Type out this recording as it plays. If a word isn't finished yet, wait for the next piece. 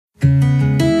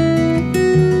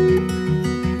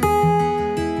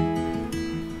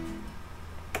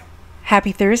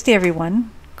Happy Thursday,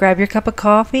 everyone. Grab your cup of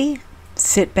coffee,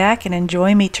 sit back, and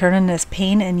enjoy me turning this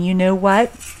paint and you know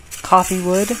what? Coffee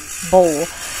wood bowl.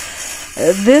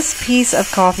 This piece of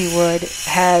coffee wood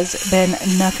has been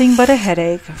nothing but a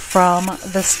headache from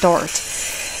the start.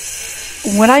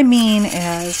 What I mean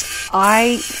is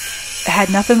I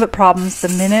had nothing but problems the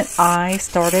minute I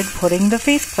started putting the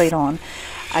faceplate on.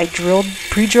 I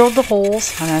pre-drilled the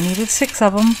holes, and I needed 6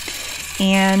 of them,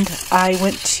 and I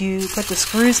went to put the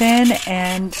screws in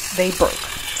and they broke.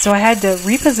 So I had to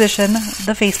reposition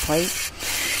the faceplate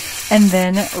and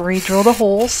then re-drill the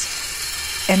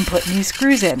holes and put new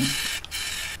screws in.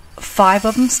 5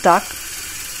 of them stuck,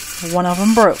 1 of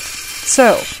them broke.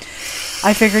 So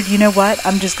I figured, you know what,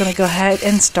 I'm just going to go ahead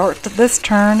and start this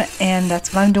turn, and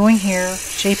that's what I'm doing here,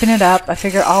 shaping it up. I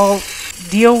figure I'll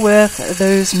deal with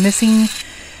those missing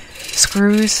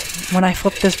screws when I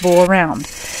flip this bowl around.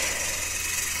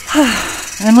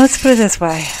 And let's put it this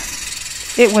way,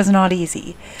 it was not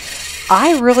easy.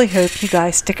 I really hope you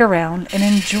guys stick around and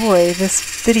enjoy this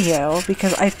video,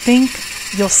 because I think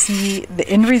you'll see the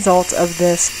end result of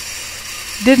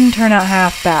this didn't turn out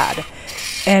half bad.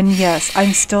 And yes,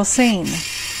 I'm still sane.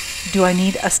 Do I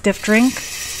need a stiff drink?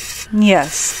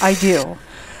 Yes, I do.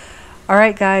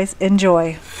 Alright guys,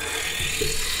 enjoy.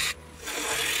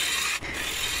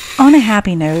 On a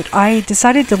happy note, I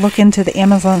decided to look into the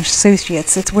Amazon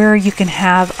Associates. It's where you can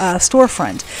have a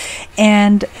storefront.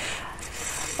 And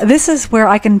this is where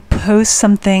I can post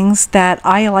some things that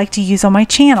I like to use on my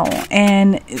channel.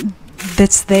 And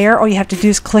that's there. All you have to do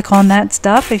is click on that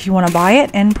stuff if you want to buy it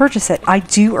and purchase it. I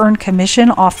do earn commission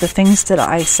off the things that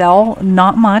I sell,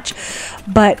 not much,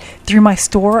 but through my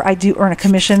store I do earn a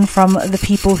commission from the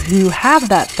people who have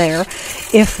that there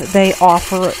if they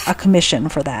offer a commission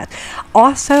for that.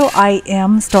 Also, I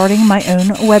am starting my own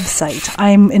website.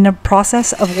 I'm in the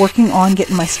process of working on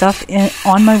getting my stuff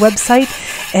on my website,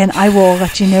 and I will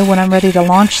let you know when I'm ready to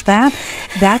launch that.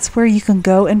 That's where you can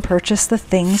go and purchase the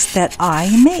things that I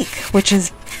make, which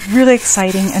is really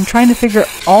exciting, and trying to figure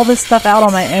all this stuff out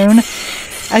on my own.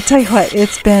 I tell you what,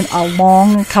 it's been a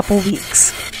long couple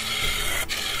weeks.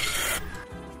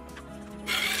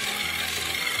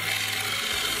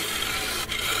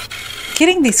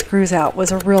 Getting these screws out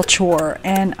was a real chore,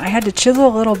 and I had to chisel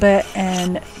a little bit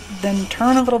and then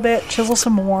turn a little bit, chisel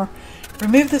some more,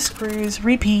 remove the screws,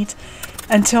 repeat,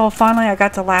 until finally I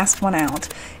got the last one out.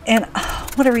 And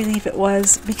what a relief it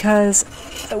was, because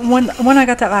when I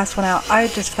got that last one out, I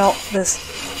just felt this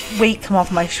weight come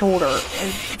off my shoulder,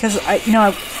 because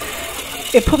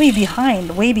it put me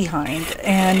behind, way behind.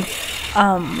 And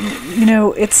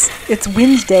it's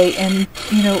Wednesday, and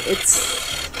it's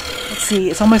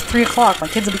almost 3 o'clock. My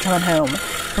kids will be coming home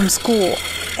from school,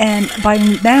 and by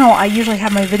now I usually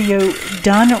have my video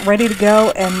done, ready to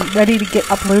go, and ready to get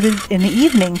uploaded in the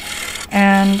evening.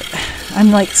 And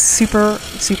I'm like super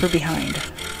behind.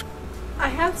 I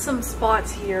have some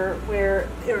spots here where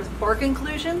there's bark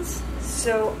inclusions,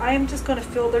 so I am just going to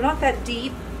fill, they're not that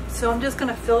deep, so I'm just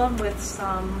going to fill them with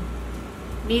some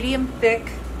medium thick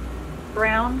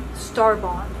brown Star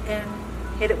Bond and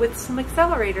hit it with some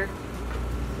accelerator.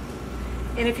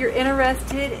 And if you're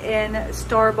interested in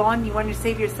Star Bond, you want to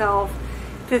save yourself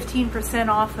 15%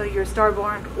 off of your Star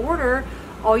Bond order,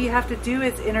 all you have to do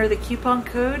is enter the coupon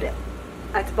code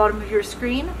at the bottom of your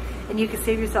screen, and you can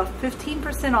save yourself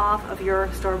 15% off of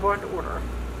your Star Bond order.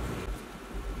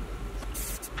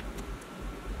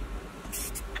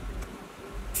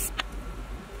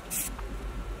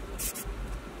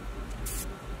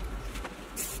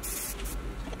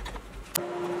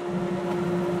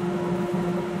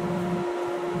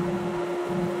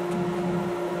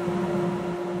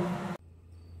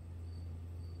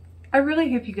 I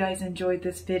really hope you guys enjoyed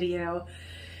this video.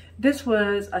 This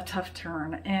was a tough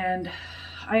turn, and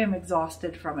I am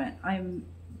exhausted from it. I'm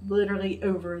literally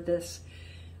over this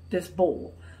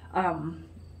bowl.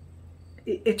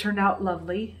 It turned out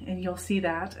lovely, and you'll see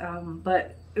that,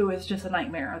 but it was just a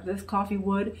nightmare. This coffee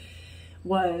wood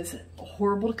was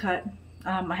horrible to cut.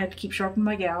 I had to keep sharpening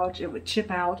my gouge. It would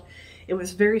chip out. It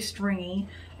was very stringy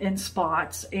in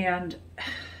spots, and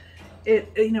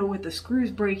with the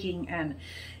screws breaking, and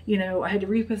I had to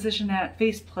reposition that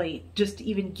faceplate just to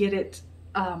even get it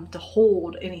to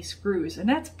hold any screws, and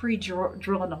that's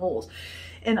pre-drilling the holes.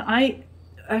 And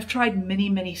I've tried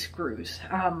many screws,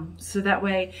 so that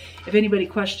way if anybody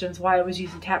questions why I was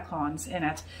using Tapcons in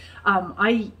it,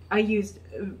 I used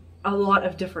a lot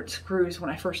of different screws when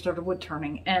I first started wood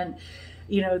turning, and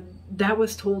that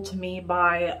was told to me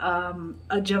by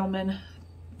a gentleman.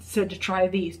 Said to try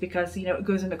these because it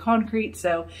goes into concrete,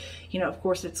 so of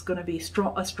course it's going to be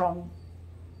a strong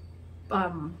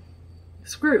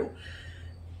screw.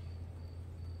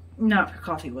 not for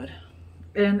coffee wood.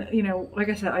 And you know, like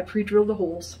I said, I pre-drilled the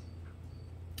holes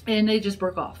and they just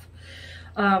broke off.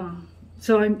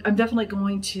 So I'm definitely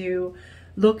going to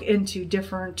look into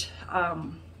different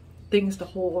things to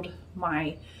hold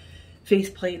my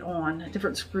faceplate on,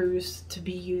 different screws to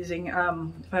be using. If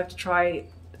I have to try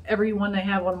every one they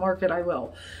have on market, I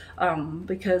will,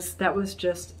 because that was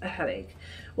just a headache.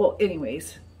 Well,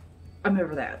 anyways, I'm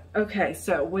over that. Okay,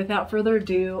 so without further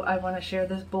ado, I want to share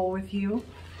this bowl with you.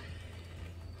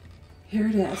 Here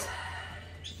it is.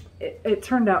 It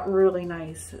turned out really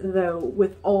nice, though,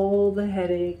 with all the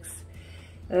headaches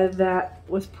that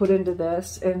was put into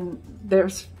this, and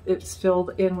it's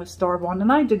filled in with Starbond,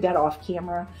 and I did that off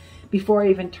camera. Before I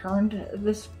even turned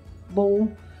this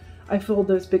bowl, I filled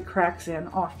those big cracks in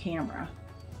off camera.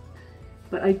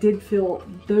 But I did fill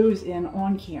those in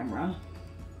on camera.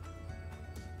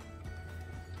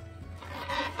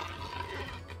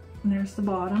 And there's the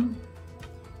bottom.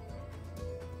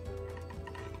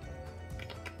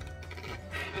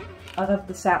 I love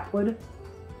the sapwood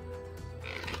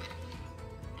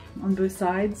on both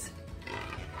sides.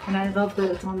 And I love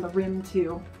that it's on the rim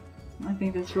too. I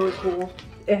think that's really cool.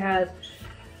 It has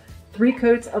 3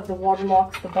 coats of the water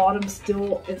locks. The bottom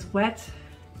still is wet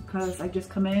because I just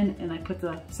come in and I put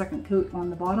the second coat on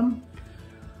the bottom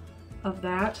of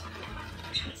that.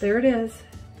 There it is.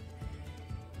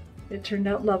 It turned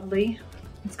out lovely.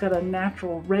 It's got a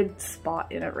natural red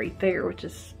spot in it right there, which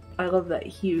is, I love that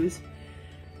hues.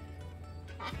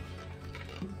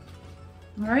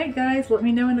 Alright guys, let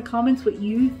me know in the comments what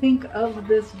you think of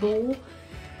this bowl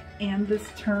and this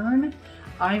turn.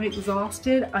 I'm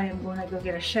exhausted. I am going to go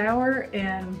get a shower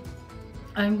and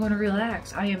I'm going to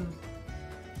relax. I am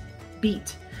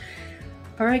beat.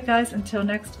 Alright guys, until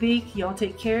next week, y'all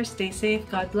take care, stay safe,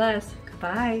 God bless.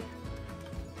 Goodbye.